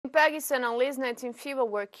Pakistan, at least 19 people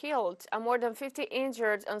were killed and more than 50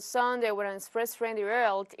 injured on Sunday when an express train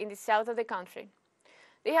derailed in the south of the country.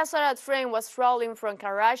 The Hazara train was rolling from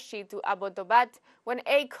Karachi to Abbottabad when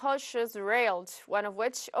 8 coaches derailed, one of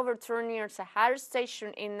which overturned near Sahar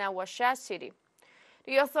station in Nawashah city.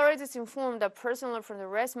 The authorities informed that personnel from the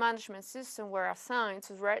rest management system were assigned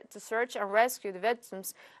to search and rescue the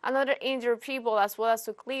victims and other injured people, as well as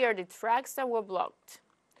to clear the tracks that were blocked.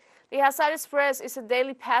 The Hazara Express is a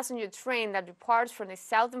daily passenger train that departs from the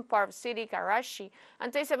southern part of the city, Karachi,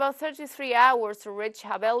 and takes about 33 hours to reach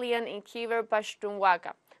Havelian in Khyber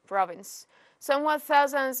Pakhtunkhwa province, some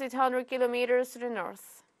 1,600 kilometers to the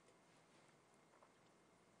north.